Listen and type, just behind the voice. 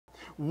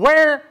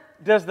Where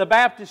does the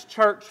Baptist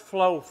church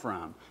flow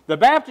from? The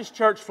Baptist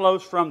church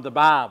flows from the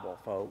Bible,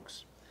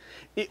 folks.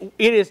 It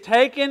is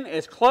taken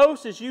as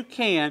close as you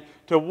can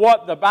to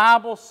what the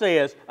Bible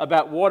says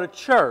about what a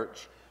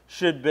church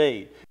should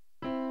be.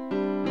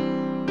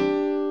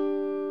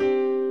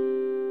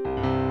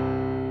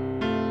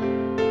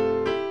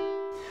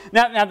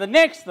 Now the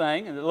next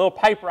thing, and the little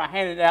paper I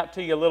handed out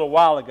to you a little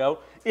while ago,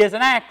 is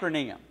an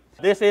acronym.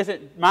 This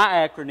isn't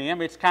my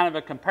acronym. It's kind of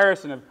a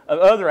comparison of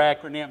other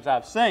acronyms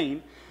I've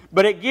seen.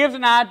 But it gives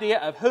an idea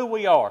of who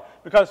we are.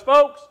 Because,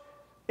 folks,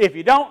 if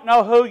you don't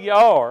know who you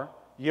are,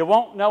 you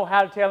won't know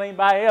how to tell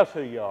anybody else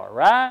who you are,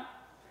 right?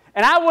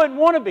 And I wouldn't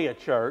want to be a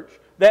church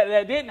that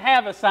didn't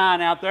have a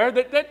sign out there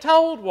that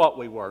told what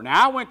we were.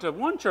 Now, I went to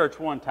one church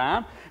one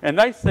time, and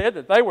they said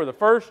that they were the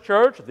first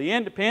church, the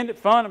independent,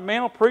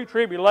 fundamental,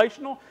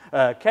 pre-tribulational,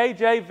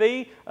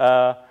 KJV.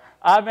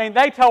 I mean,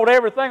 they told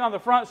everything on the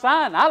front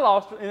sign, and I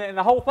lost in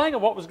the whole thing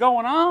of what was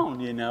going on,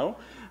 you know.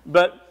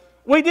 But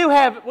we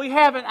have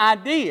an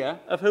idea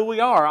of who we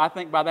are, I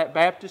think, by that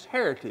Baptist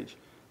heritage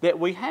that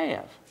we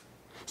have.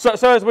 So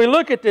as we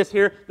look at this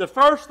here, the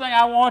first thing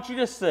I want you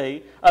to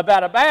see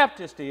about a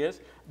Baptist is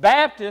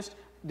Baptists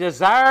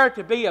desire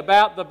to be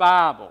about the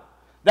Bible.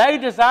 They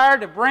desire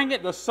to bring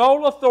it the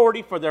sole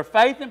authority for their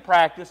faith and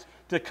practice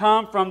to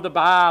come from the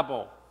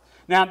Bible.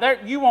 Now,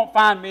 you won't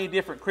find many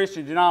different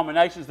Christian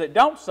denominations that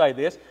don't say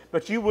this,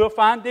 but you will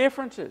find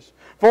differences.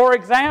 For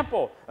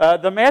example,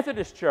 the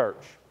Methodist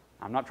Church.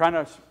 I'm not trying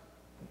to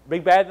be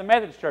bad to the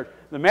Methodist Church.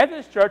 The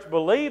Methodist Church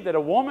believed that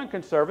a woman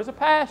can serve as a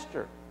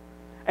pastor.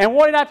 And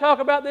what did I talk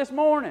about this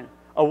morning?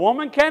 A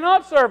woman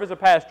cannot serve as a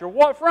pastor.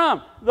 What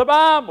from? The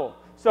Bible.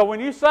 So when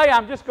you say,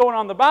 I'm just going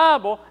on the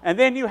Bible, and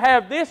then you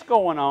have this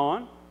going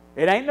on,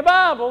 it ain't the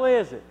Bible,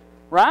 is it?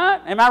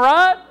 Right? Am I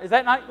right? Is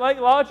that not like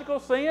logical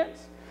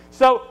sense?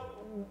 So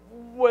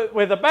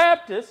with the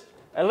Baptists,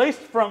 at least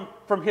from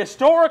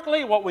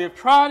historically, what we have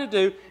tried to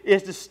do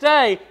is to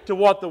stay to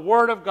what the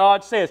Word of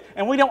God says.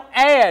 And we don't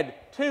add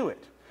to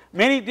it.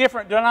 Many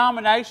different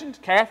denominations,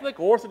 Catholic,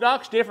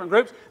 Orthodox, different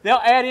groups,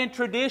 they'll add in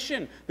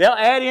tradition. They'll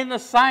add in the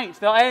saints.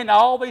 They'll add in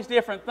all these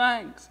different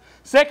things.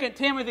 2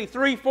 Timothy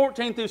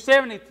 3:14 through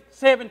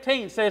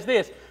 17 says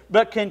this,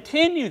 "But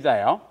continue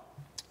thou,"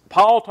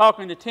 Paul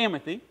talking to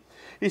Timothy,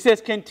 he says,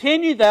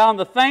 "Continue thou in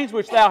the things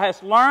which thou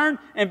hast learned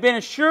and been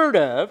assured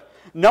of,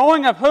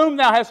 knowing of whom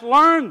thou hast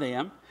learned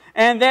them,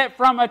 and that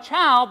from a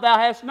child thou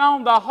hast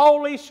known the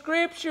Holy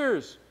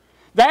Scriptures."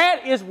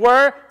 That is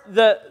where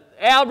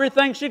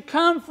everything should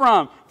come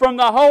from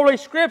the Holy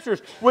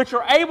Scriptures, which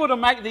are able to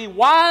make thee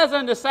wise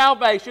unto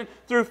salvation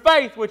through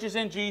faith which is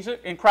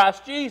in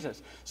Christ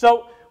Jesus.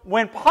 So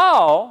when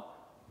Paul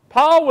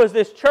was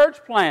this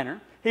church planter,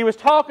 he was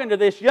talking to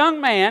this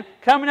young man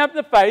coming up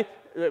to faith,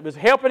 that was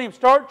helping him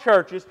start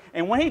churches,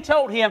 and when he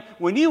told him,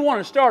 when you want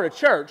to start a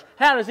church,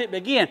 how does it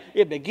begin?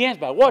 It begins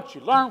by what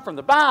you learn from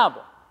the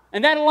Bible.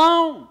 And that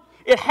alone.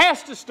 It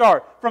has to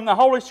start from the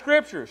Holy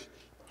Scriptures.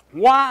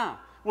 Why?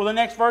 Well, the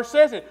next verse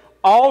says it.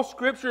 All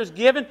Scripture is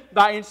given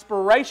by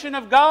inspiration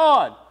of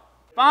God.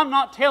 If I'm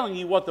not telling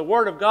you what the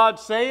Word of God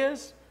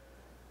says,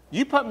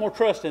 you put more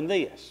trust in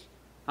this.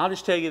 I'll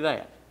just tell you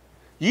that.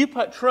 You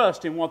put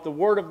trust in what the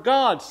Word of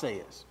God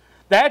says.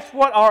 That's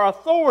what our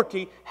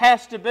authority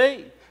has to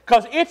be.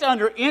 Because it's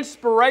under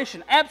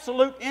inspiration,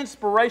 absolute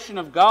inspiration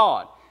of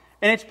God.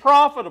 And it's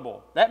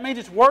profitable. That means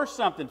it's worth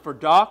something for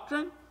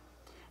doctrine,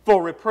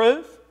 for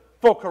reproof,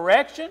 for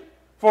correction,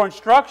 for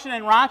instruction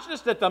in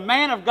righteousness, that the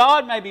man of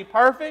God may be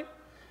perfect,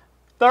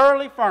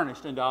 thoroughly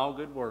furnished unto all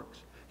good works.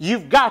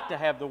 You've got to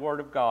have the Word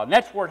of God. And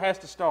that's where it has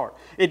to start.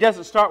 It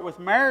doesn't start with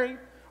Mary,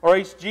 or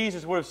else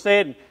Jesus would have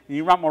said, and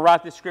I'm going to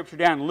write this scripture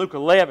down in Luke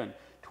 11,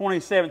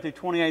 27 through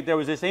 28, there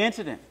was this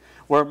incident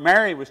where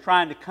Mary was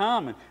trying to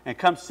come and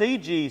come see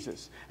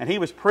Jesus. And He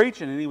was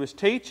preaching and He was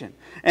teaching.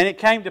 And it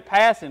came to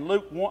pass in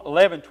Luke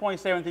 11,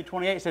 27 through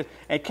 28, it says,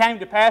 "It came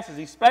to pass as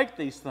He spake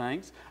these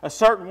things, a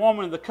certain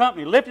woman of the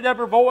company lifted up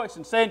her voice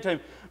and said to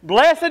Him,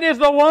 Blessed is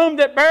the womb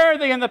that bare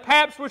thee and the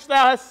paps which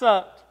thou hast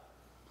sucked."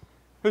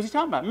 Who's He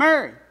talking about?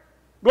 Mary.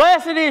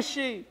 Blessed is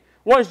she.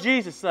 What does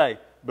Jesus say?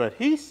 But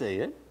He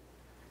said,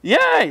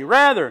 Yea,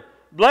 rather,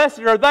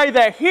 blessed are they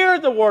that hear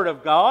the Word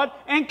of God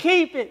and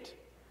keep it.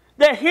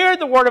 That hear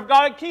the Word of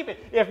God and keep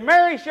it. If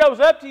Mary shows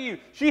up to you,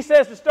 she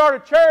says to start a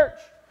church.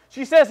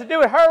 She says to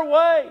do it her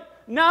way.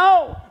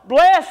 No.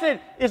 Blessed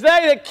is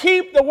they that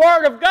keep the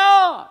Word of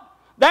God.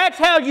 That's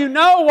how you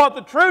know what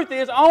the truth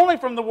is, only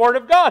from the Word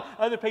of God.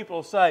 Other people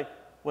will say,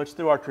 well, it's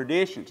through our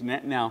traditions.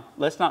 Now,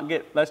 let's not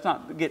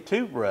get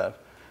too rough.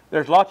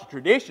 There's lots of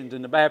traditions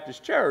in the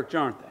Baptist church,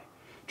 aren't they?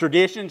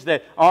 Traditions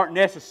that aren't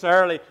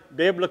necessarily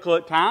biblical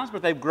at times,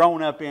 but they've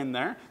grown up in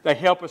there. They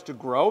help us to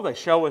grow. They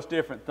show us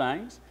different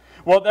things.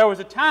 Well, there was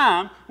a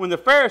time when the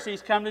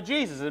Pharisees come to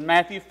Jesus in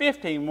Matthew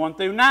 15, 1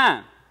 through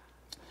 9.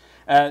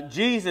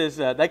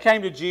 They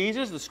came to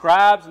Jesus, the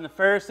scribes and the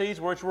Pharisees,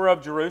 which were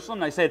of Jerusalem.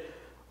 They said,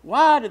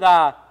 Why do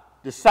thy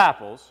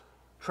disciples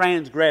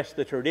transgress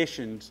the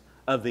traditions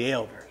of the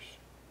elders?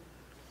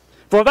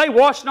 For they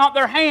wash not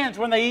their hands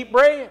when they eat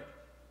bread.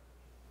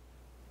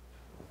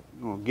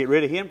 We'll get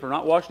rid of him for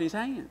not washing his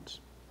hands.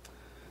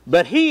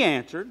 But he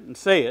answered and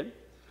said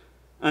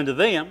unto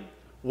them,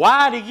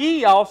 Why do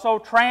ye also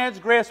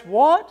transgress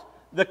what?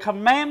 The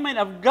commandment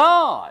of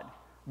God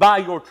by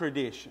your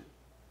tradition.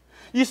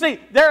 You see,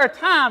 there are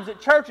times that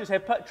churches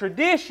have put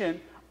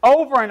tradition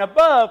over and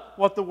above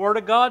what the Word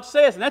of God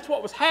says. And that's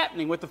what was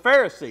happening with the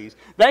Pharisees.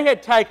 They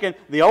had taken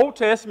the Old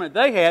Testament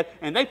they had,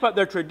 and they put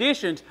their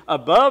traditions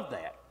above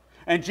that.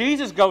 And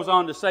Jesus goes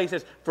on to say, he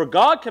says, For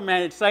God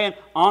commanded, saying,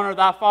 Honor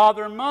thy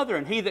father and mother,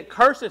 and he that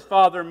curseth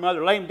father and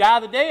mother, let him die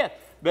the death.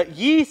 But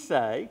ye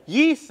say,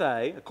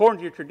 according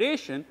to your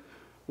tradition,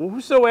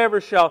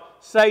 whosoever shall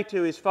say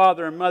to his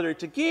father and mother,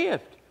 It's a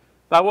gift,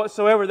 by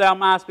whatsoever thou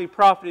mightst be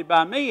profited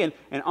by me, and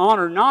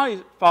honor not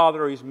his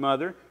father or his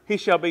mother, he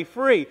shall be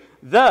free.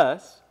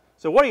 Thus,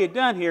 so what he had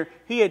done here,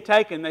 he had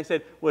taken, they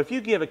said, well, if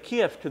you give a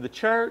gift to the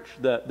church,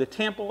 the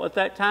temple at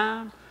that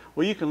time,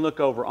 well, you can look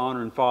over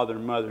honoring father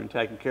and mother and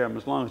taking care of them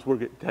as long as we're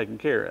getting taken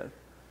care of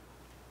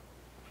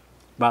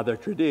by their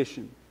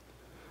tradition.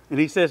 And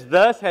he says,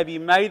 Thus have ye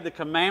made the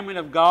commandment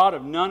of God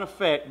of none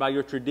effect by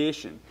your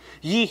tradition.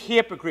 Ye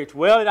hypocrites,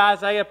 well did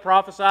Isaiah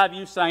prophesy of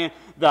you, saying,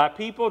 Thy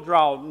people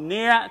draw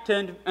near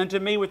unto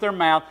me with their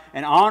mouth,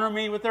 and honor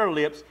me with their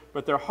lips,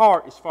 but their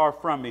heart is far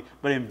from me.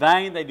 But in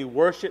vain they do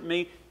worship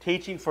me,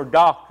 teaching for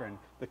doctrine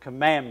the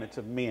commandments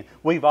of men.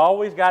 We've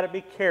always got to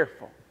be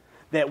careful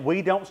that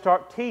we don't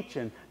start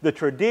teaching the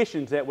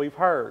traditions that we've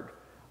heard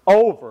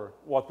over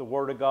what the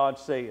Word of God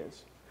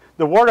says.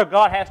 The Word of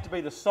God has to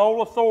be the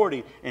sole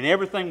authority in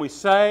everything we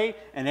say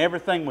and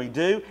everything we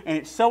do. And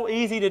it's so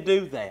easy to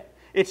do that.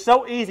 It's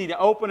so easy to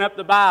open up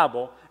the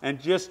Bible and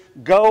just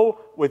go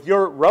with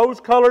your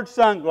rose-colored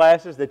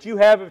sunglasses that you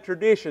have of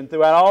tradition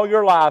throughout all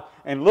your life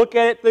and look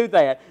at it through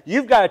that.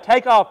 You've got to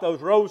take off those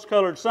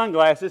rose-colored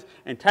sunglasses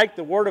and take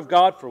the Word of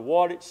God for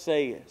what it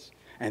says.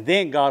 And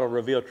then God will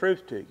reveal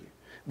truth to you.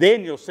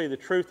 Then you'll see the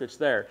truth that's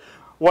there.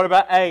 What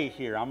about A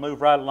here? I'll move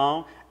right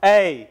along.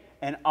 A,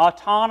 an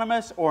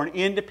autonomous or an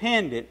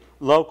independent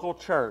local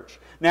church.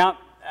 Now,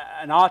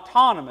 an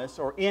autonomous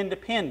or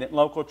independent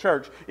local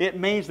church, it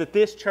means that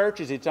this church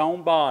is its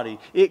own body.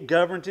 It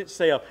governs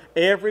itself.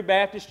 Every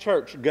Baptist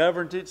church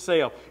governs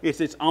itself.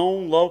 It's its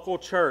own local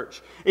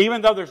church.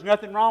 Even though there's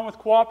nothing wrong with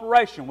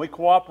cooperation, we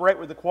cooperate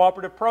with the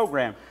cooperative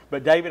program.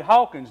 But David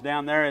Hawkins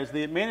down there as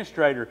the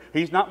administrator,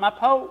 he's not my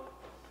pope.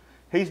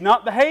 He's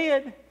not the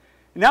head.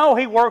 No,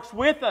 he works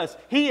with us.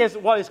 He is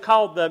what is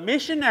called the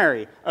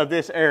missionary of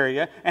this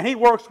area, and he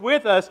works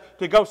with us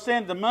to go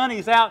send the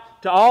monies out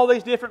to all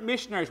these different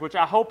missionaries, which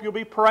I hope you'll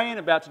be praying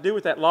about to do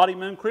with that Lottie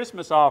Moon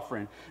Christmas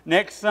offering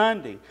next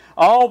Sunday.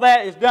 All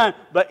that is done,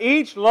 but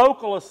each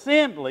local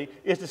assembly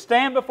is to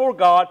stand before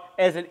God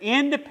as an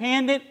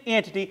independent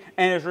entity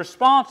and is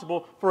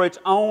responsible for its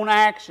own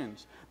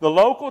actions. The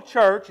local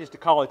church is to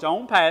call its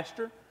own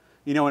pastor.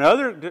 You know, in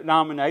other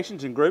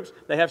denominations and groups,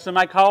 they have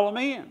somebody call them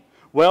in.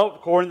 Well,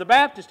 according to the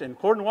Baptist and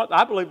according to what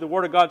I believe the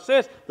Word of God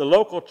says, the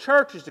local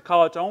church is to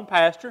call its own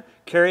pastor,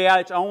 carry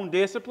out its own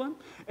discipline,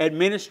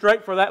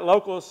 administrate for that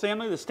local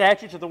assembly the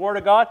statutes of the Word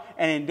of God,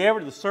 and endeavor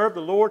to serve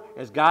the Lord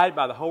as guided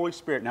by the Holy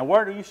Spirit. Now,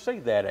 where do you see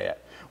that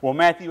at? Well,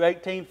 Matthew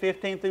 18,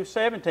 15 through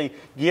 17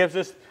 gives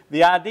us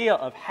the idea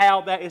of how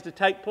that is to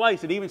take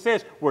place. It even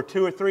says, where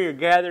 2 or 3 are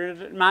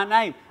gathered in my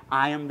name,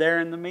 I am there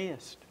in the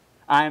midst.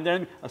 I am there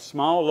in a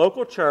small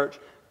local church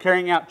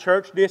carrying out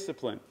church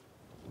discipline.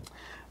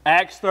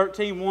 Acts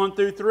 13, 1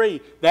 through 3,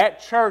 that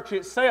church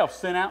itself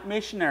sent out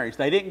missionaries.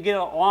 They didn't get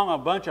along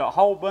a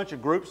whole bunch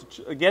of groups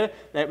together.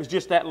 That was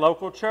just that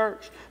local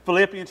church.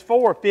 Philippians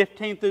 4,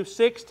 15 through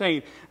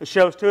 16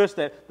 shows to us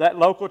that that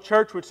local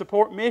church would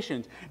support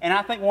missions. And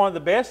I think one of the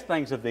best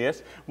things of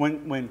this,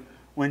 when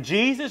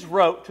Jesus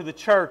wrote to the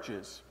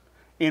churches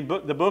in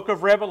the book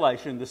of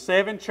Revelation, the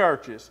 7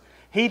 churches,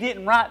 He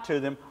didn't write to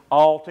them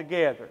all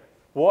together.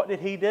 What did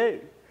He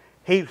do?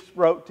 He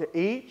wrote to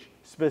each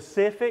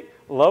specific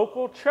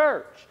local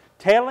church,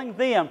 telling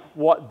them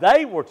what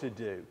they were to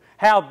do,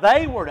 how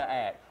they were to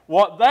act,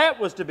 what that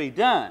was to be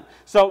done.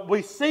 So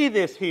we see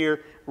this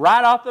here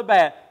right off the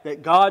bat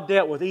that God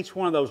dealt with each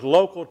one of those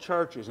local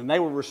churches and they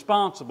were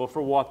responsible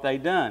for what they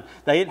done.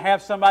 They didn't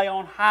have somebody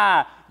on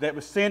high that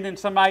was sending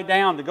somebody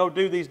down to go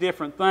do these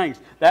different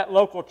things. That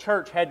local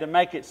church had to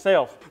make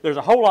itself. There's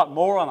a whole lot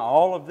more on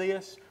all of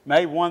this.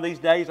 Maybe one of these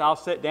days I'll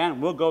sit down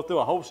and we'll go through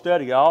a whole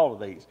study of all of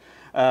these.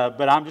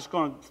 But I'm just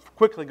going to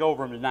quickly go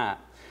over them tonight.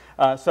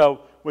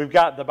 So we've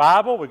got the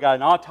Bible, we've got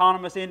an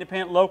autonomous,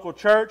 independent local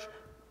church.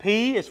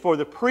 P is for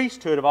the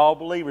priesthood of all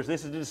believers.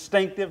 This is a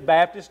distinctive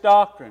Baptist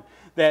doctrine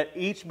that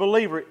each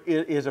believer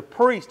is a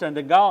priest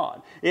unto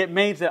God. It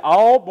means that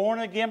all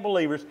born-again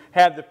believers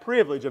have the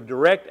privilege of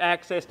direct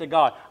access to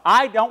God.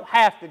 I don't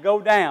have to go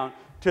down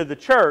to the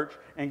church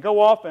and go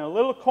off in a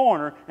little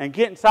corner and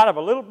get inside of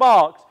a little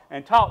box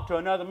and talk to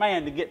another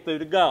man to get through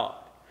to God.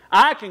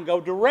 I can go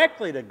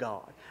directly to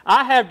God.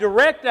 I have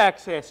direct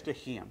access to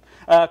Him.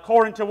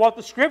 According to what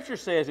the Scripture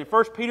says in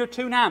 1 Peter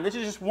 2:9. This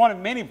is just one of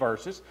many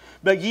verses.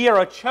 But ye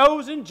are a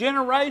chosen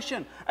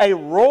generation, a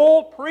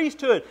royal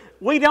priesthood.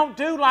 We don't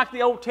do like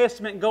the Old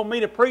Testament and go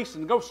meet a priest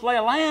and go slay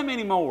a lamb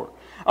anymore.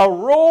 a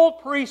royal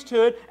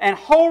priesthood and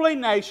holy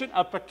nation,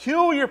 a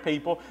peculiar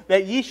people,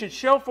 that ye should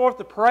show forth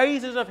the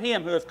praises of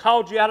Him who hath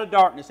called you out of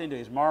darkness into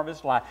His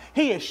marvelous light.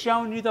 He has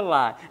shown you the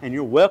light, and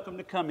you're welcome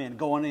to come in,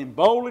 going in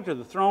boldly to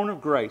the throne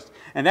of grace.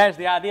 And that is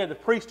the idea of the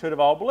priesthood of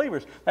all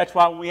believers. That's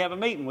why when we have a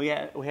meeting, we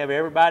have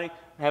everybody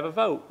have a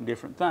vote in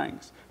different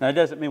things. Now, it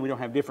doesn't mean we don't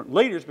have different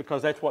leaders,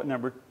 because that's what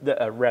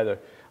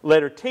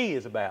letter T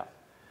is about.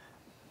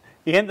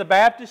 In the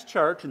Baptist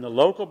church, in the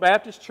local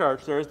Baptist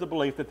church, there is the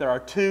belief that there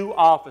are two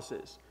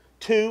offices,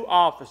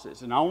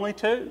 and only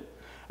two.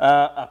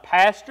 A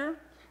pastor,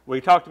 we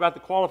talked about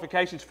the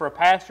qualifications for a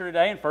pastor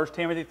today in 1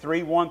 Timothy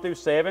 3, 1 through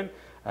 7,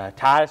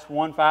 Titus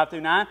 1, 5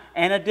 through 9,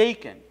 and a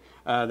deacon.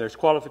 There's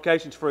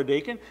qualifications for a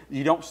deacon.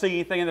 You don't see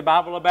anything in the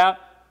Bible about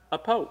a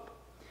pope.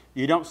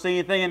 You don't see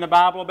anything in the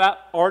Bible about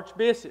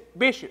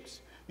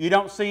archbishops. You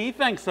don't see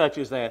anything such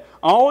as that.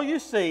 All you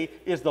see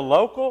is the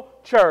local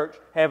church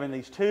having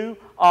these two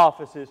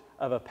offices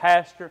of a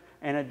pastor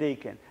and a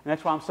deacon. And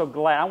that's why I'm so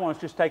glad. I want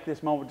to just take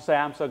this moment to say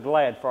I'm so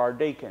glad for our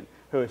deacon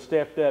who has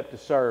stepped up to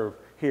serve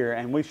here.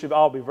 And we should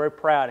all be very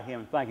proud of him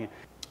and thank him.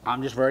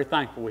 I'm just very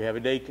thankful we have a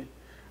deacon.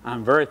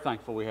 I'm very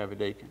thankful we have a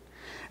deacon.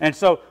 And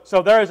so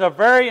there is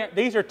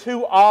these are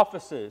two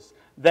offices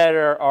that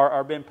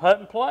are being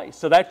put in place.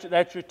 So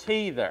that's your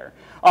T there.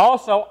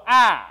 Also,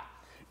 I.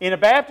 In a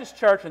Baptist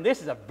church, and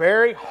this is a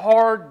very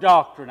hard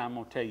doctrine I'm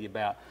going to tell you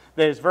about,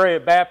 that is very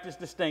Baptist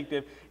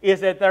distinctive, is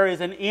that there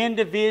is an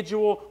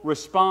individual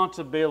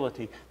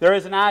responsibility. There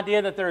is an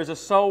idea that there is a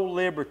soul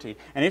liberty.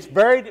 And it's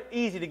very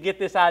easy to get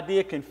this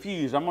idea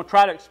confused. I'm going to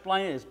try to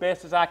explain it as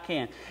best as I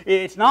can.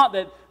 It's not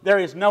that there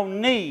is no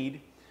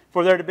need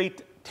for there to be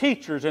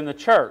teachers in the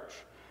church.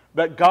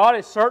 But God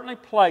has certainly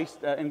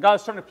placed, those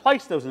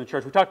in the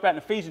church. We talked about in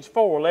Ephesians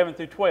 4, 11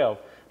 through 12.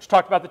 We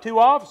talked about the two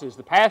offices.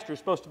 The pastor is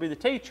supposed to be the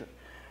teacher.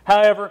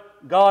 However,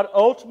 God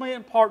ultimately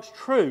imparts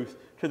truth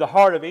to the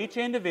heart of each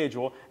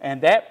individual,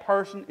 and that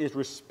person is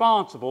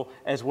responsible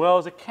as well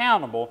as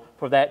accountable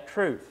for that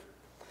truth.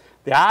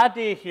 The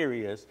idea here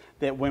is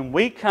that when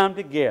we come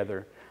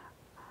together,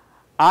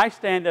 I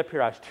stand up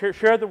here, I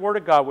share the Word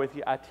of God with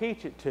you, I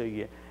teach it to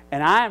you,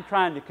 and I am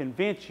trying to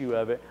convince you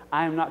of it.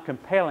 I am not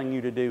compelling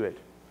you to do it.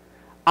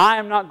 I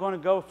am not going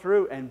to go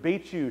through and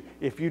beat you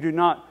if you do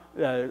not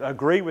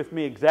agree with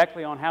me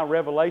exactly on how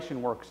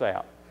Revelation works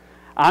out.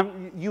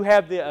 You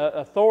have the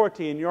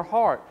authority in your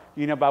heart,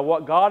 by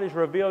what God has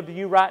revealed to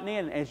you right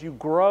now as you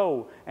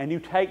grow and you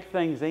take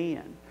things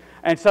in.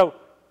 And so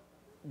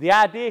the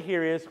idea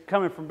here is,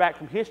 coming back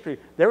from history,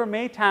 there were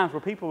many times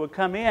where people would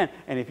come in,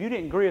 and if you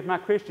didn't agree with my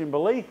Christian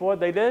belief, what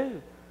did they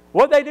do?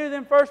 What did they do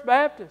then, First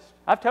Baptist?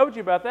 I've told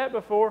you about that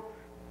before.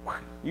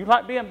 You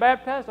like being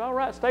baptized? All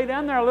right, stay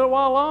down there a little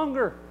while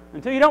longer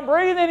until you don't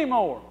breathe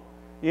anymore.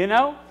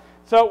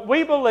 So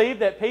we believe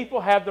that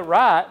people have the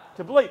right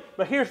to believe.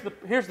 But here's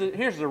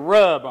the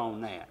rub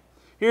on that.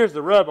 Here's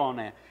the rub on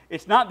that.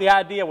 It's not the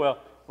idea, well,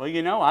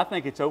 I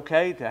think it's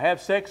okay to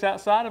have sex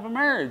outside of a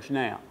marriage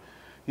now.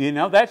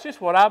 That's just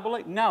what I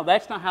believe. No,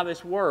 that's not how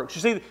this works.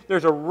 You see,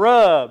 there's a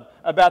rub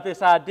about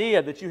this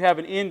idea that you have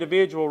an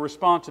individual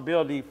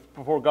responsibility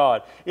before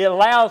God. It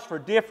allows for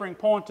differing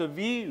points of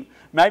view.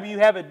 Maybe you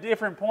have a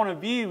different point of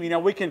view.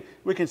 We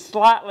can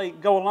slightly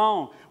go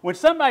along. When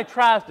somebody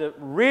tries to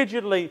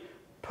rigidly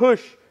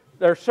push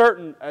their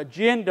certain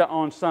agenda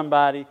on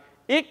somebody,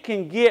 it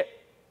can get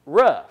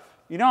rough.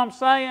 You know what I'm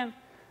saying?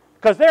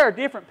 Because there are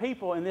different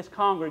people in this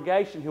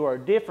congregation who are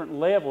at different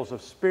levels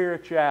of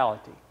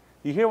spirituality.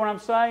 You hear what I'm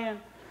saying?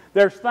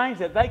 There's things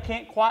that they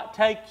can't quite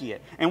take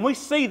yet. And we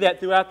see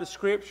that throughout the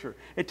Scripture.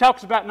 It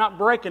talks about not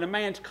breaking a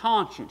man's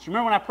conscience.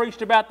 Remember when I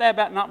preached about that,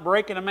 about not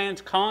breaking a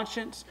man's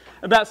conscience?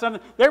 About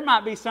something, there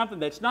might be something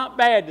that's not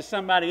bad to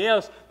somebody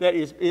else that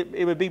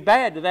it would be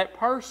bad to that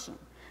person.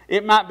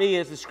 It might be,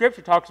 as the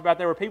Scripture talks about,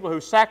 there were people who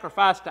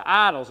sacrificed to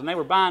idols, and they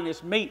were buying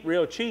this meat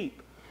real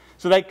cheap.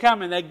 So they'd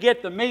come and they'd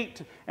get the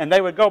meat, and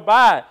they would go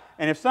buy it.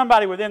 And if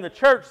somebody within the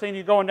church seen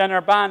you going down there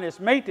buying this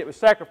meat that was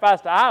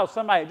sacrificed to idols,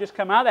 somebody that just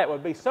come out of that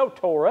would be so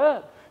tore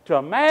up to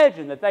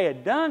imagine that they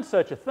had done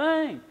such a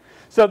thing.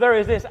 So there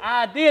is this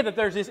idea that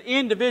there's this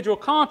individual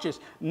conscience,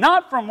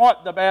 not from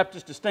what the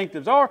Baptist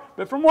distinctives are,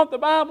 but from what the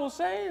Bible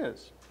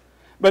says.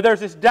 But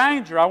there's this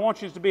danger, I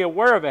want you to be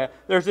aware of that.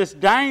 There's this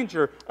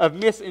danger of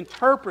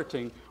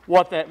misinterpreting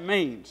what that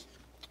means.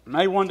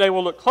 Maybe one day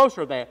we'll look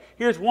closer at that.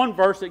 Here's one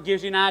verse that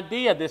gives you an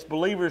idea of this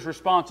believer's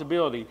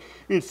responsibility.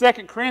 In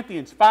 2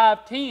 Corinthians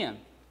 5:10,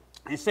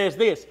 it says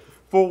this,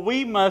 "For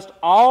we must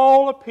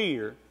all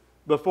appear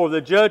before the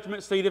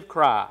judgment seat of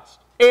Christ,"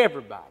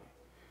 everybody,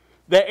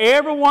 "that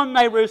everyone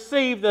may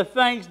receive the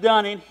things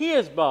done in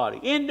his body,"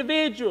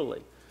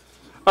 individually,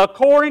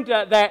 "according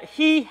to that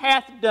he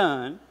hath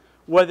done,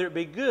 whether it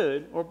be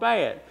good or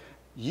bad."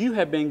 You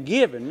have been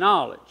given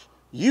knowledge.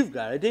 You've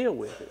got to deal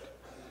with it.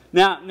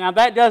 Now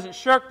that doesn't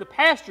shirk the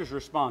pastor's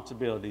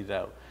responsibility,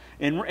 though.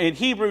 In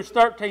Hebrews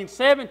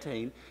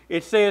 13:17,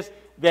 it says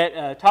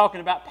that,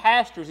 talking about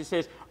pastors, it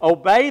says,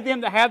 "Obey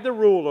them that have the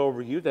rule over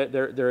you," that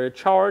they're in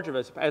charge of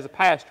us as a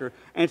pastor,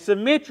 "and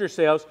submit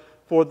yourselves,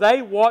 for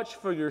they watch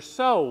for your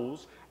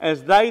souls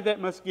as they that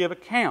must give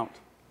account,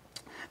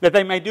 that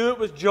they may do it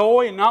with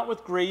joy and not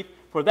with grief,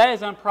 for that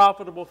is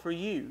unprofitable for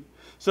you.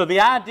 So the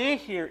idea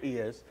here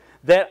is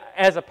that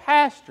as a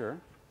pastor,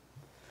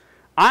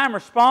 I am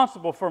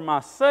responsible for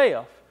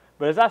myself,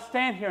 but as I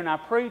stand here and I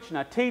preach and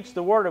I teach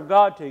the Word of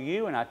God to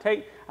you, and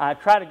I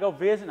try to go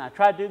visit and I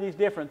try to do these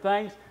different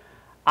things,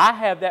 I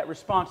have that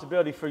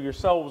responsibility for your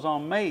souls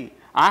on me.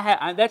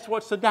 That's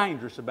what's so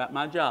dangerous about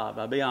my job,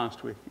 I'll be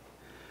honest with you.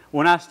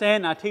 When I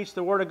stand and I teach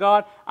the Word of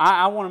God,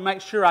 I want to make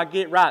sure I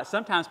get it right.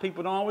 Sometimes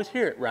people don't always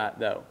hear it right,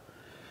 though.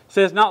 It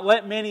says, not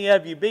let many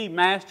of you be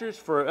masters,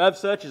 for of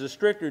such is a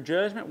stricter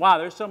judgment. Why?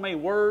 There's so many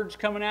words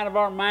coming out of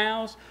our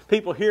mouths.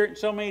 People hear it in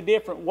so many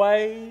different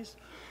ways.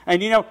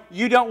 And you know,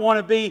 you don't want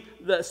to be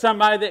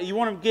somebody that you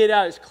want to get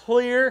out as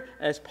clear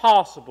as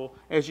possible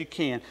as you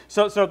can.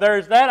 So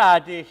there's that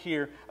idea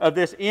here of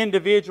this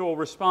individual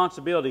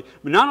responsibility.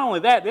 But not only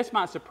that, this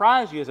might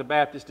surprise you as a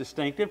Baptist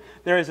distinctive,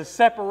 there is a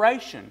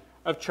separation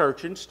of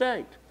church and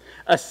state.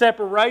 A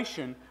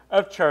separation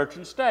of church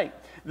and state.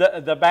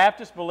 The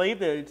Baptists believe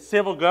that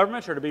civil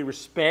governments are to be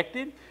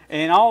respected,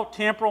 and in all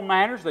temporal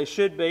matters they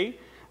should be.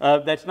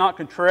 That's not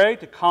contrary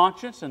to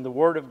conscience and the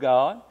Word of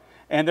God,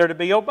 and they're to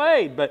be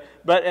obeyed. But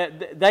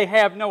they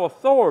have no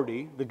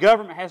authority. The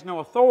government has no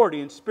authority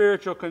in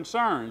spiritual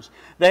concerns.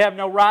 They have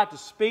no right to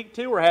speak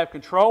to or have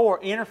control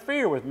or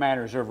interfere with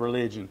matters of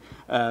religion,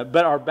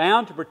 but are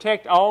bound to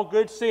protect all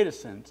good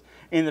citizens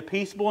in the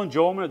peaceable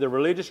enjoyment of their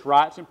religious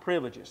rights and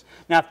privileges.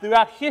 Now,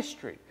 throughout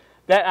history,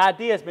 that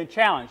idea has been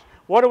challenged.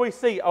 What do we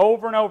see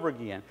over and over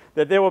again?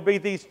 That there will be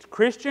these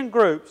Christian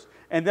groups,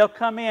 and they'll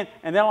come in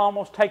and they'll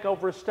almost take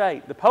over a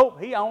state. The Pope,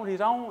 he's got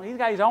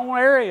his own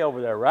area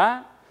over there,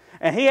 right?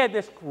 And he had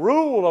this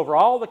rule over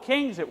all the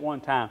kings at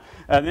one time.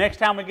 The next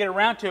time we get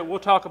around to it, we'll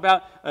talk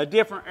about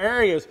different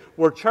areas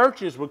where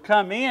churches would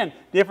come in,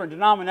 different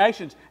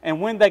denominations, and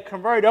when they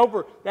converted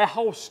over, that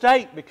whole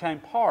state became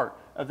part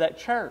of that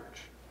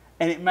church.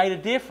 And it made a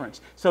difference.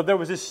 So there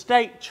was this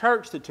state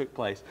church that took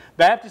place.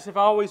 Baptists have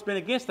always been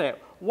against that.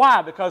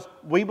 Why? Because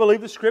we believe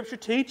the Scripture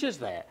teaches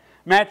that.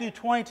 Matthew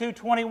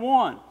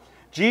 22:21.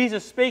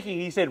 Jesus speaking,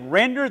 He said,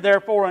 render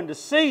therefore unto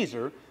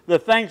Caesar the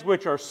things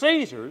which are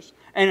Caesar's,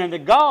 and unto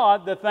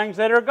God the things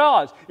that are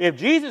God's. If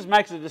Jesus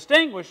makes a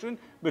distinction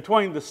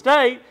between the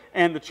state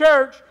and the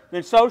church,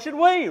 then so should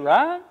we,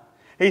 right?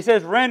 He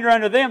says, render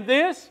unto them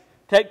this,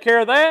 take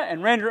care of that,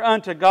 and render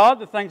unto God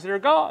the things that are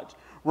God's.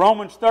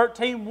 Romans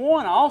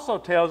 13:1 also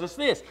tells us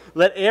this,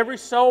 let every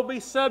soul be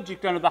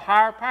subject unto the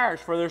higher powers,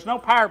 for there's no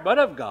power but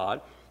of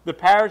God. The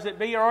powers that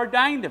be are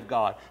ordained of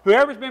God.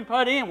 Whoever's been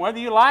put in, whether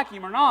you like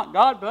him or not,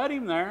 God put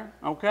him there,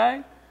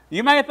 okay?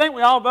 You may think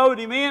we all voted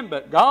him in,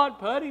 but God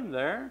put him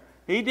there.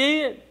 He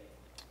did.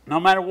 No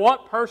matter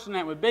what person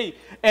that would be.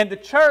 And the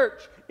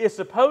church is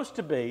supposed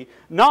to be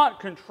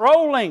not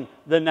controlling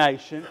the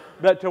nation,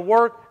 but to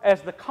work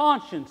as the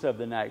conscience of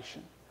the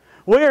nation.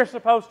 We are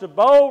supposed to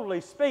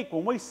boldly speak.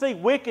 When we see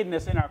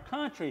wickedness in our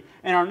country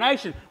and our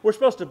nation, we're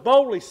supposed to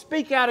boldly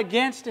speak out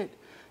against it,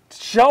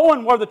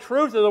 showing where the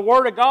truth of the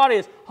Word of God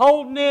is,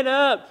 holding it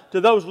up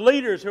to those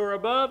leaders who are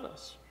above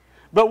us.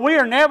 But we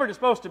are never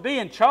supposed to be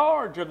in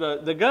charge of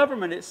the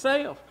government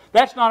itself.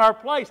 That's not our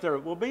place. There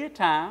will be a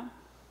time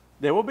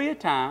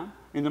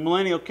in the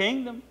millennial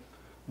kingdom.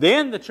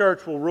 Then the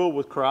church will rule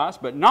with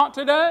Christ, but not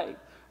today.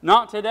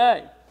 Not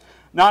today.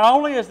 Not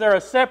only is there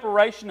a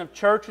separation of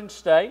church and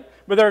state,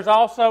 but there's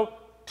also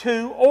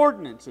two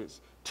ordinances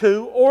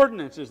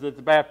that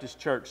the Baptist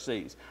church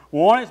sees.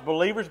 One is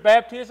believers'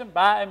 baptism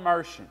by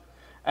immersion.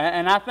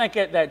 And I think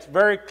that's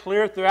very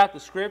clear throughout the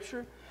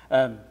Scripture.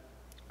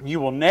 You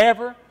will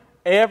never,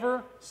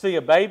 ever see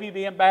a baby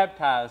being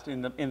baptized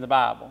in the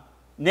Bible.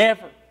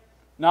 Never.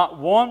 Not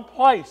one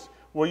place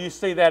will you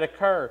see that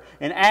occur.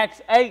 In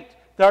Acts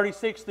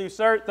 8:36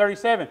 through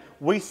 37,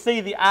 we see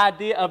the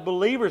idea of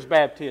believers'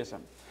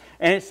 baptism.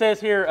 And it says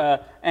here,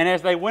 and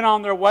as they went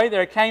on their way,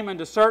 there came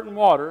into certain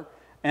water,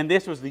 and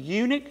this was the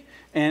eunuch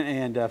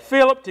and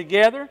Philip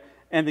together.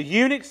 And the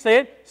eunuch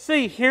said,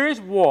 see, here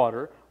is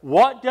water.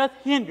 What doth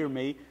hinder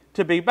me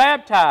to be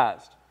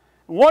baptized?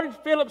 What did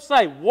Philip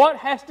say? What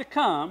has to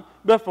come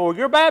before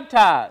you're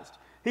baptized?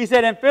 He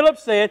said, and Philip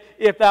said,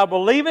 if thou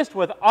believest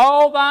with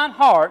all thine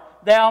heart,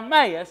 thou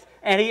mayest.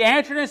 And he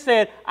answered and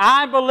said,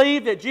 I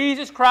believe that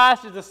Jesus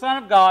Christ is the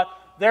Son of God.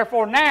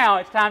 Therefore now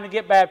it's time to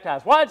get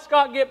baptized. Why did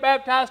Scott get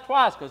baptized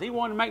twice? Because he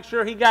wanted to make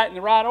sure he got in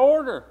the right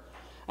order.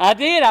 I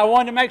did. I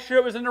wanted to make sure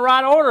it was in the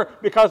right order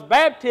because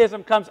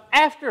baptism comes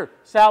after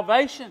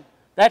salvation.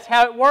 That's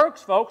how it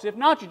works, folks. If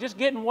not, you're just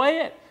getting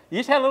wet. You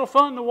just had a little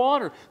fun in the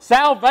water.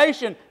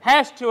 Salvation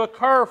has to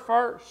occur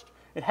first.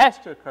 It has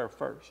to occur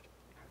first.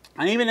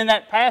 And even in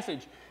that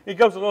passage, it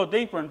goes a little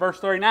deeper in verse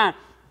 39.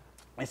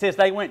 It says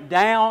they went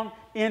down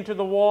into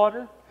the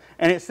water.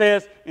 And it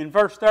says in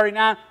verse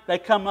 39, they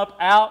come up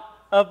out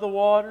of the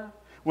water.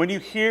 When you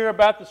hear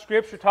about the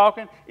Scripture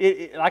talking,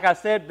 like I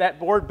said, that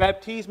word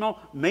baptismo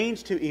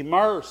means to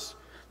immerse.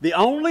 The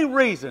only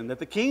reason that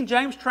the King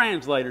James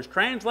translators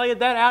translated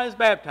that out as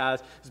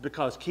baptized is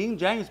because King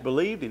James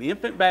believed in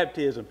infant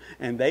baptism,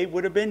 and they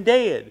would have been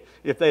dead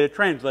if they had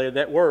translated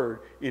that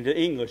word into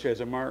English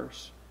as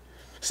immerse.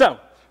 So,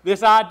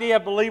 this idea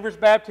of believers'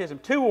 baptism,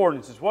 2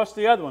 ordinances. What's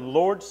the other one?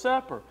 Lord's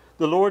Supper.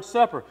 The Lord's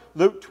Supper.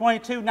 Luke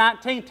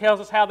 22:19 tells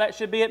us how that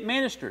should be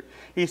administered.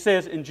 He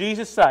says, and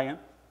Jesus saying,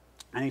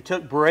 and He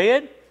took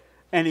bread,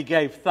 and He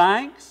gave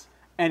thanks,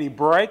 and He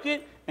brake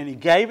it, and He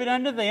gave it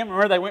unto them.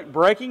 Remember, they went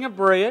breaking of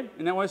bread.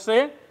 Isn't that what it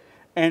said?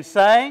 And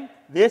saying,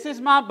 this is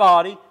my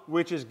body,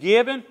 which is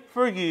given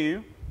for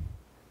you.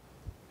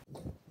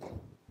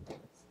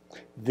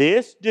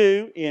 This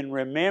do in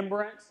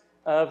remembrance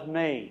of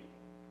me.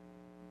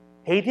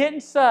 He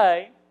didn't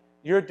say,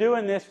 you're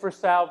doing this for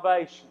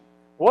salvation.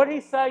 What did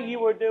He say you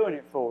were doing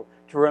it for?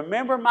 To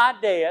remember my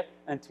death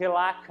until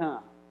I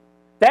come.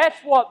 That's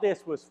what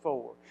this was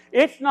for.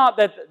 It's not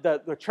that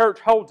the church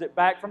holds it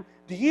back from.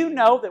 Do you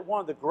know that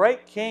one of the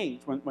great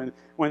kings,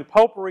 when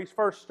popery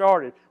first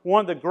started,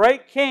 one of the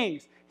great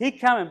kings, he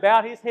come and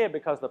bowed his head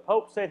because the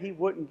Pope said he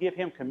wouldn't give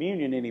him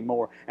communion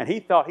anymore, and he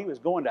thought he was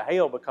going to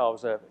hell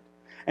because of it.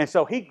 And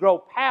so he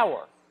grew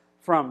power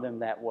from them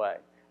that way.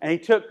 And he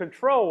took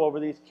control over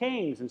these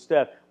kings and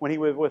stuff when he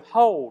would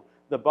withhold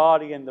the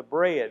body and the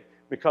bread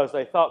because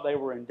they thought they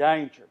were in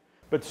danger.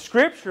 But the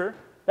Scripture,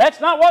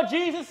 that's not what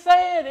Jesus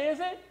said, is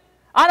it?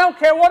 I don't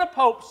care what a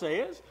pope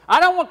says.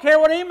 I don't care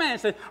what any man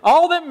says.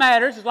 All that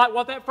matters is like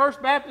what that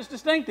First Baptist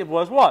distinctive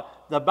was.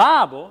 What? The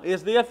Bible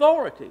is the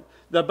authority.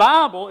 The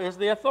Bible is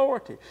the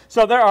authority.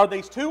 So there are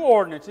these 2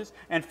 ordinances.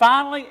 And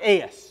finally,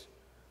 S.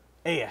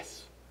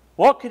 S.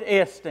 What could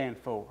S stand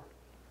for?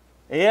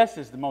 S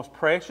is the most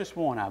precious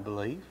one, I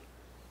believe.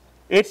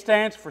 It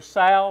stands for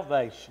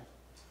salvation.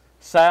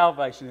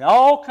 Salvation. It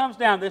all comes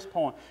down to this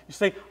point. You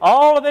see,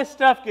 all of this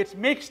stuff gets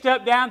mixed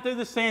up down through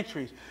the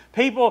centuries.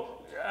 People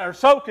are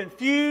so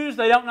confused,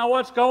 they don't know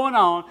what's going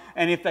on.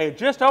 And if they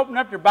just open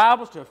up their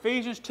Bibles to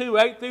Ephesians 2,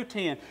 8 through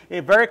 10,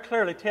 it very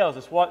clearly tells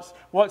us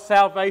what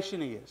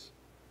salvation is.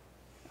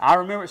 I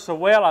remember it so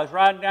well, I was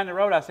riding down the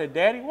road, I said,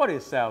 Daddy, what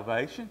is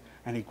salvation?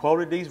 And he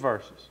quoted these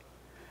verses.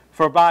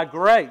 For by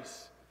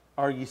grace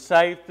are ye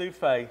saved through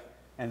faith,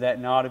 and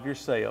that not of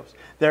yourselves.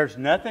 There's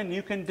nothing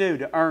you can do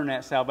to earn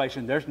that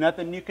salvation. There's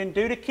nothing you can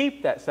do to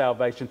keep that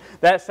salvation.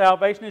 That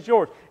salvation is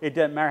yours. It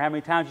doesn't matter how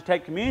many times you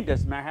take communion. It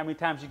doesn't matter how many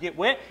times you get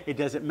wet. It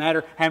doesn't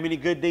matter how many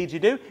good deeds you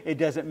do. It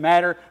doesn't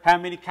matter how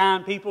many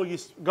kind people you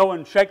go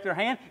and shake their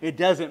hand. It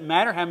doesn't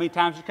matter how many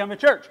times you come to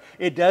church.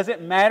 It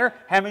doesn't matter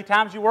how many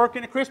times you work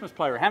in a Christmas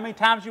play or how many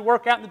times you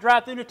work out in the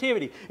drive-thru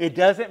nativity. It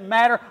doesn't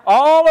matter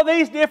all of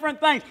these different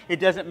things. It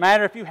doesn't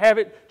matter if you have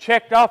it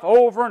checked off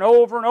over and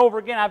over and over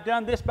again. I've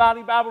done this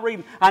Bible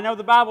reading. I know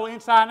the Bible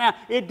inside and out.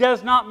 It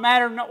does not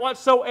matter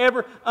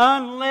whatsoever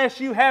unless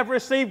you have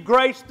received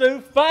grace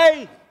through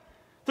faith.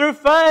 Through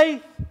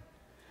faith.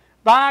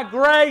 By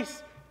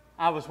grace.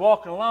 I was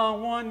walking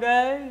along one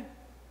day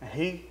and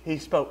he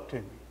spoke to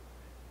me.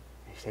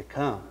 He said,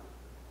 come.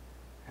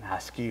 And I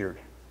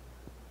scared.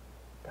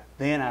 But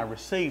then I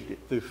received it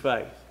through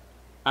faith.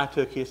 I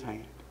took his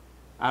hand.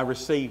 I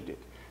received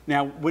it.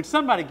 Now, when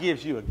somebody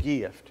gives you a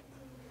gift,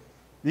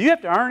 do you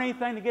have to earn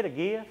anything to get a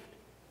gift?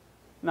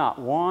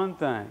 Not one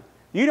thing.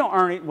 You don't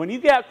earn it. When you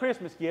get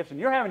Christmas gifts and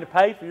you're having to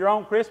pay for your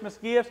own Christmas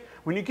gifts,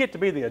 when you get to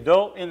be the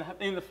adult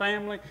in the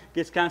family, it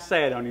gets kind of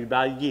sad on you to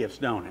buy gifts,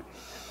 don't it?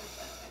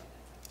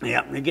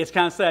 Yeah, it gets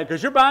kind of sad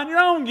because you're buying your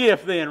own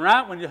gift then,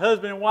 right? When your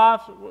husband and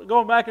wife are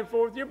going back and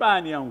forth, you're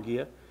buying your own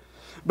gift.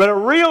 But a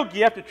real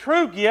gift, a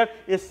true gift,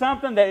 is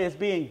something that is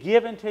being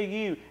given to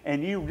you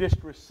and you just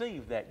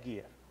receive that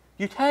gift.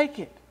 You take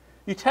it.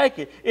 You take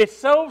it. It's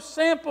so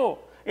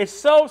simple. It's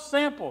so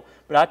simple.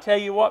 But I tell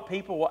you what,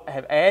 people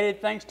have added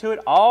things to it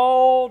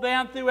all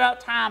down throughout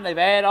time. They've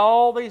added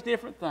all these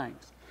different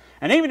things.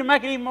 And even to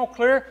make it even more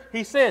clear,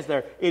 he says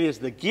there, it is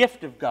the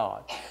gift of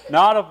God,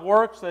 not of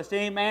works, lest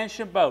any man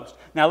should boast.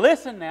 Now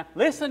listen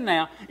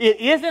now. It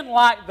isn't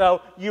like,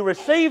 though, you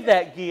receive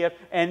that gift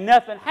and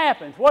nothing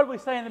happens. What did we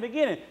say in the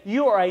beginning?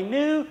 You are a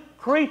new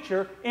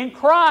creature in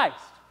Christ.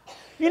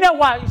 You know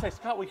why? You say,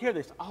 Scott, we hear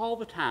this all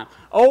the time,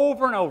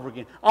 over and over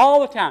again,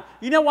 all the time.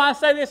 You know why I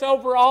say this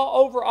over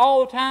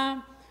all the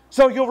time?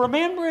 So you'll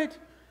remember it.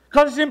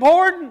 Because it's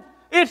important.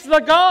 It's the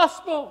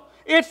gospel.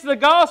 It's the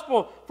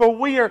gospel. For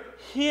we are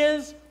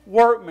His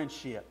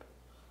workmanship.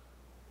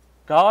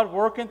 God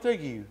working through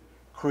you,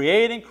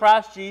 creating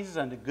Christ Jesus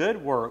unto good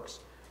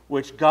works,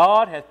 which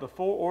God hath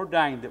before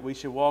ordained that we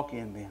should walk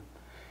in them.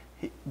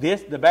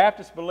 The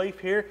Baptist belief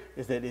here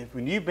is that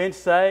when you've been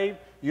saved,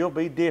 you'll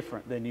be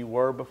different than you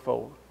were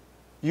before.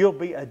 You'll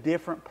be a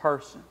different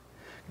person.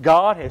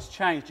 God has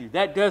changed you.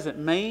 That doesn't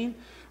mean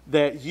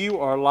that you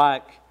are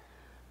like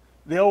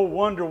the old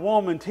Wonder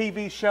Woman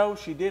TV show.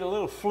 She did a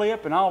little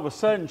flip and all of a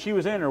sudden she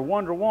was in her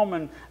Wonder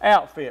Woman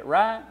outfit,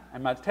 right?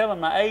 Am I telling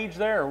my age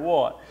there or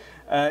what?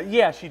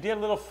 Yeah, she did a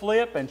little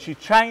flip and she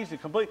changed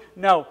it completely.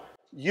 No,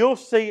 you'll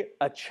see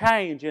a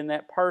change in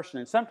that person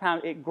and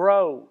sometimes it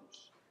grows.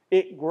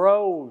 It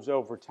grows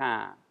over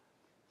time.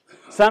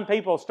 Some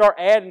people start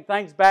adding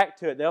things back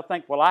to it. They'll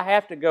think, well, I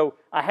have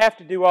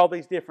to do all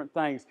these different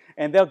things.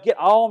 And they'll get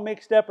all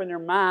mixed up in their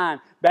mind.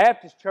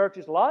 Baptist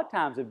churches a lot of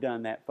times have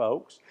done that,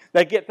 folks.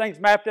 They get things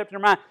mapped up in their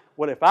mind.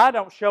 Well, if I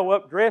don't show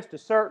up dressed a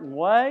certain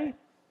way,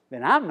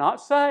 then I'm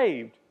not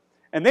saved.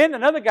 And then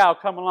another guy will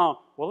come along.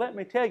 Well, let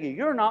me tell you,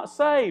 you're not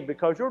saved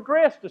because you're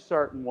dressed a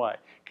certain way.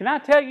 Can I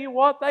tell you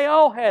what? They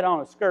all had on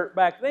a skirt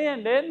back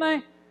then, didn't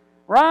they?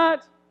 Right?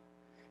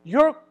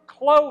 Your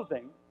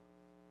clothing,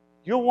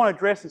 you'll want to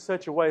dress in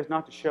such a way as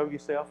not to show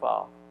yourself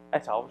off.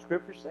 That's all the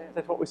Scripture says.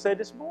 That's what we said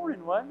this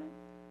morning, wasn't it?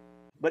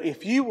 But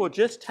if you will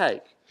just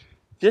take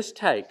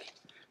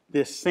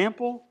this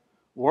simple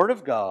Word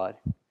of God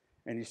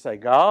and you say,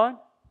 God,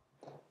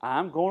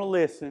 I'm going to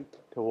listen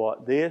to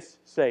what this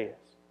says.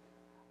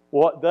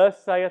 What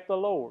thus saith the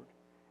Lord.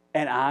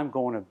 And I'm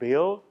going to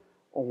build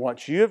on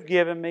what you have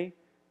given me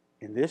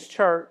in this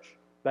church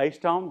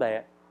based on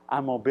that.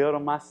 I'm going to build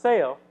on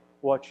myself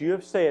what you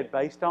have said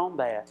based on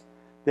that.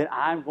 Then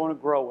I'm going to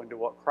grow into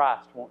what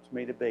Christ wants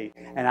me to be.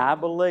 And I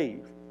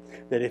believe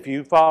that if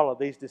you follow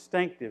these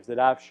distinctives that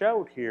I've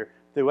showed here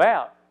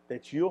throughout,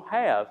 that you'll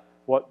have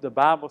what the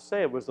Bible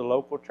said was the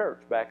local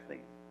church back then.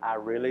 I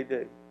really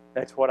do.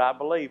 That's what I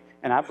believe.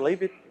 And I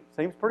believe it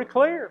seems pretty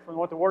clear from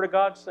what the Word of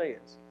God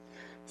says.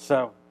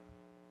 So,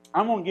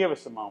 I'm going to give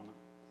us a moment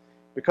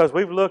because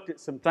we've looked at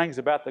some things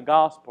about the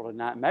gospel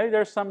tonight. Maybe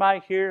there's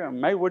somebody here,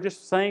 and maybe we'll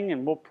just sing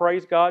and we'll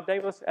praise God.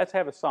 Dave, let's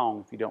have a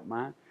song if you don't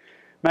mind.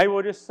 Maybe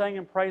we'll just sing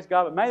and praise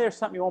God, but maybe there's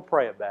something you want to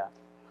pray about.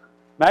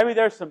 Maybe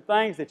there's some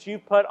things that you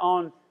put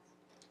on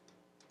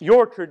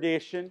your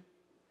tradition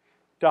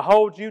to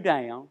hold you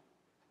down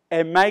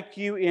and make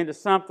you into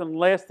something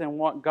less than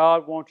what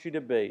God wants you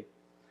to be.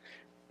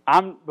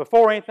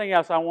 Before anything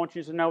else, I want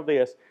you to know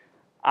this.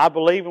 I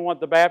believe in what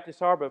the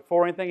Baptists are, but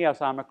before anything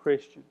else, I'm a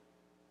Christian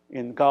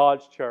in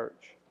God's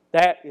church.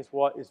 That is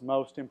what is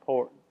most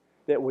important,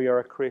 that we are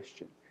a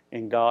Christian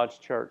in God's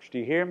church. Do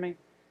you hear me?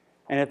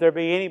 And if there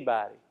be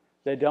anybody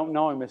that don't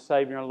know Him as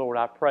Savior and Lord,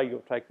 I pray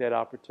you'll take that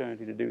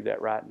opportunity to do that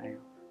right now.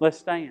 Let's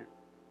stand.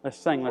 Let's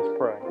sing. Let's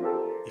pray.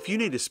 If you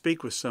need to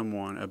speak with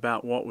someone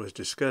about what was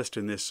discussed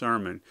in this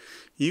sermon,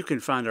 you can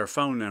find our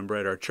phone number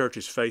at our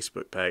church's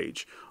Facebook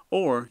page,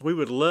 or we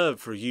would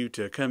love for you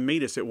to come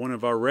meet us at one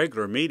of our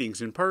regular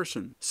meetings in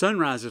person.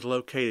 Sunrise is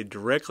located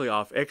directly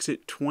off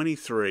exit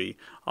 23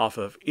 off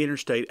of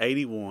Interstate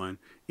 81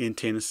 in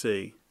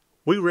Tennessee.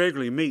 We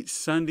regularly meet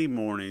Sunday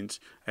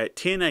mornings at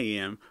 10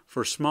 a.m.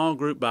 for small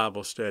group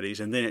Bible studies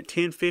and then at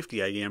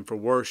 10:50 a.m. for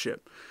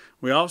worship.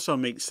 We also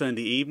meet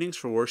Sunday evenings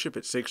for worship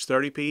at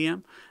 6:30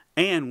 p.m.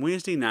 and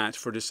Wednesday nights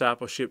for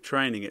discipleship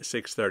training at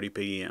 6:30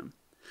 p.m.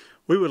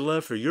 We would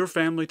love for your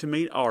family to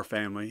meet our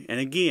family, and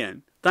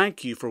again,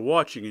 thank you for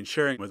watching and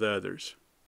sharing with others.